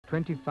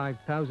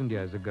25,000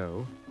 years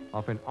ago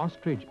of an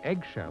ostrich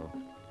eggshell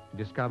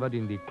discovered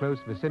in the close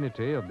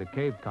vicinity of the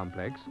cave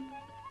complex,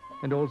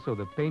 and also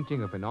the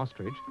painting of an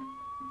ostrich,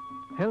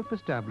 help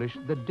establish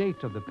the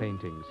date of the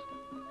paintings,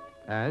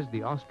 as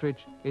the ostrich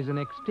is an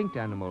extinct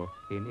animal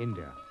in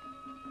India.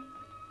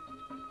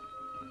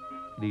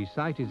 The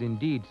site is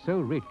indeed so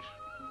rich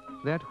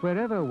that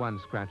wherever one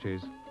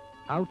scratches,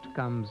 out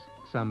comes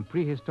some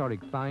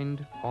prehistoric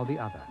find or the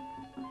other.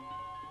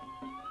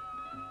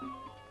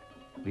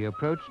 The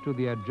approach to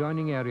the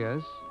adjoining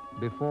areas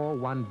before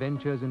one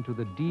ventures into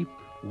the deep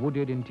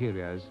wooded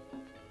interiors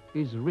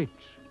is rich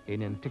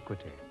in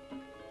antiquity.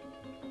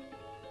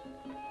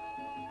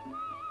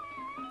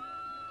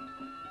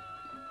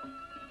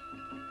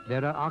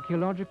 There are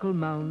archaeological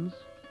mounds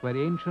where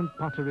ancient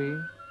pottery,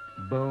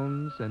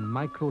 bones and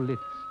microliths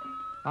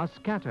are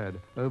scattered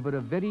over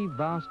a very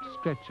vast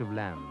stretch of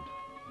land.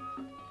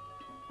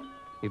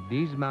 If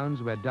these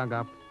mounds were dug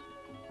up,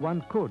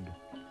 one could,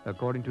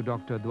 according to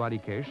Dr.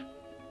 Dwarikesh,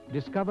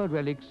 discover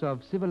relics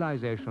of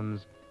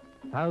civilizations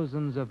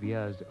thousands of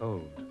years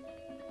old.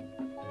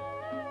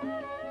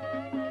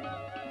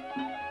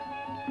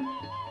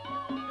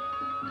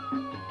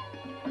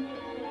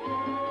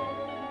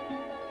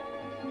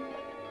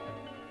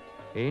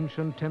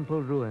 Ancient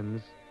temple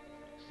ruins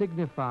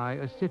signify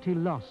a city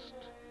lost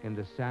in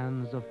the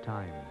sands of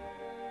time.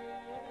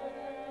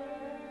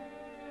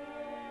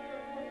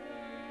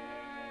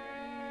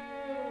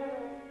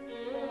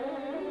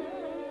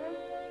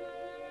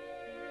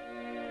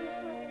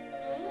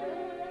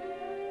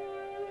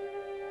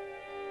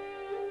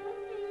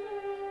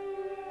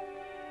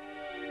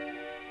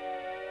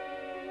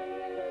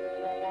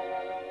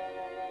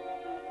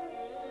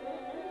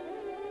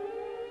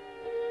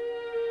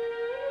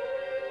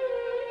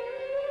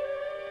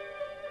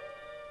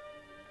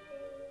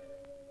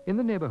 In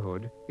the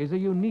neighborhood is a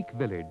unique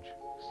village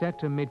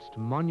set amidst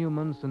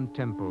monuments and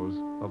temples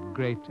of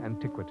great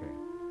antiquity.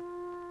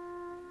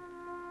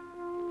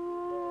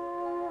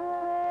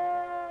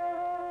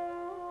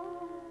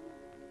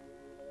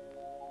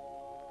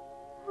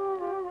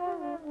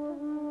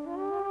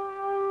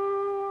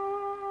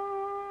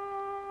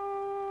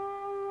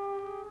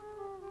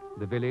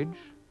 The village,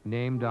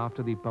 named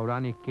after the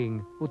Pauranic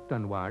king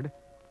Uttanwad,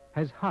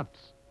 has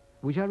huts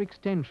which are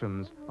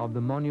extensions of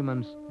the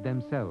monuments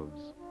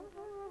themselves.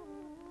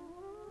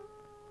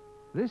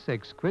 This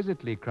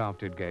exquisitely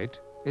crafted gate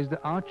is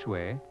the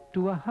archway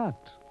to a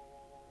hut.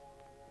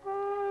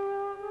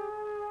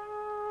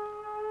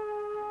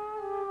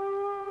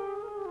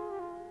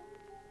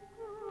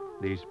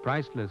 These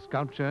priceless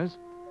sculptures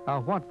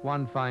are what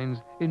one finds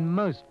in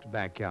most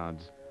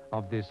backyards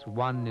of this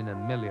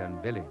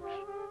one-in-a-million village.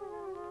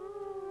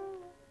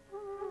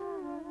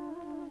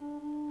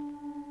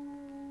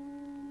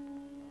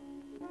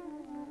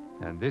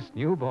 And this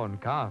newborn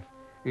calf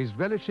is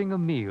relishing a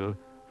meal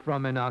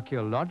from an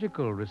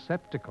archaeological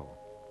receptacle.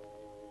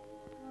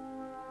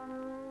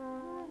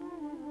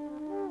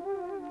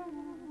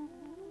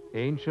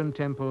 Ancient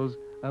temples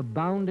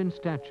abound in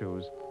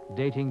statues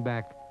dating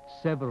back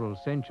several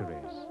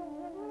centuries.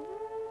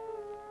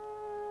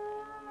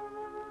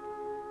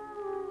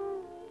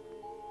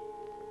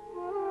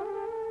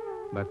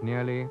 But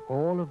nearly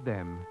all of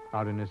them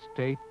are in a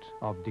state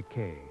of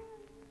decay.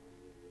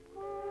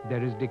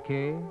 There is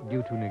decay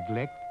due to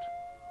neglect,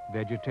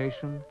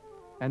 vegetation,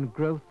 and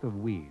growth of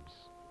weeds.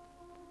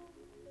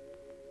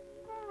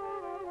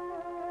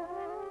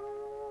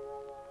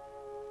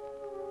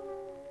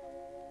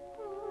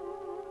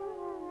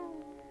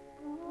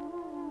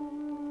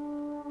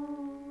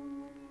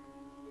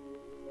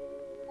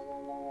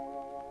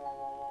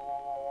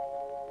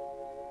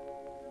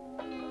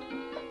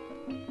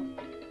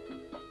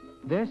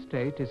 Their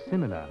state is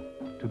similar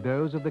to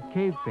those of the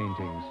cave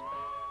paintings,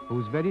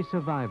 whose very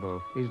survival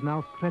is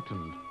now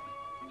threatened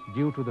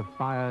due to the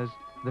fires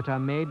that are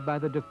made by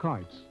the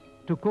dacoits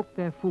to cook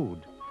their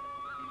food.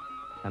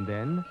 And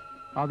then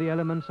are the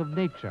elements of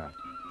nature.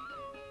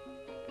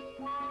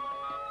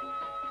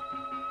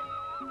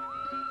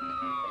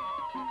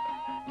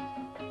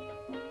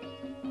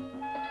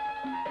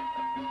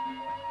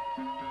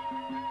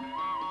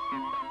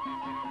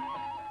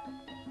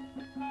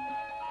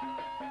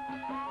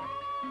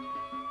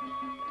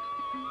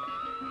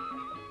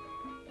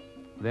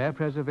 Their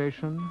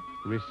preservation,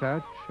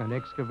 research and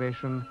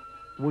excavation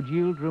would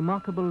yield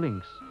remarkable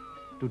links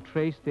to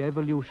trace the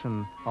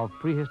evolution of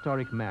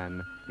prehistoric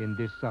man in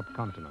this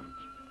subcontinent.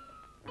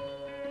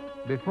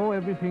 Before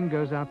everything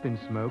goes up in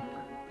smoke,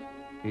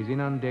 is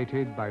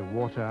inundated by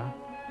water,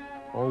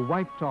 or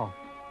wiped off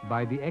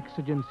by the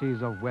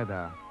exigencies of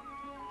weather,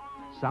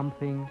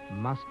 something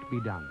must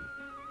be done,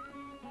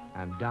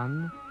 and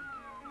done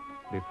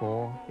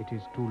before it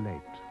is too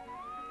late.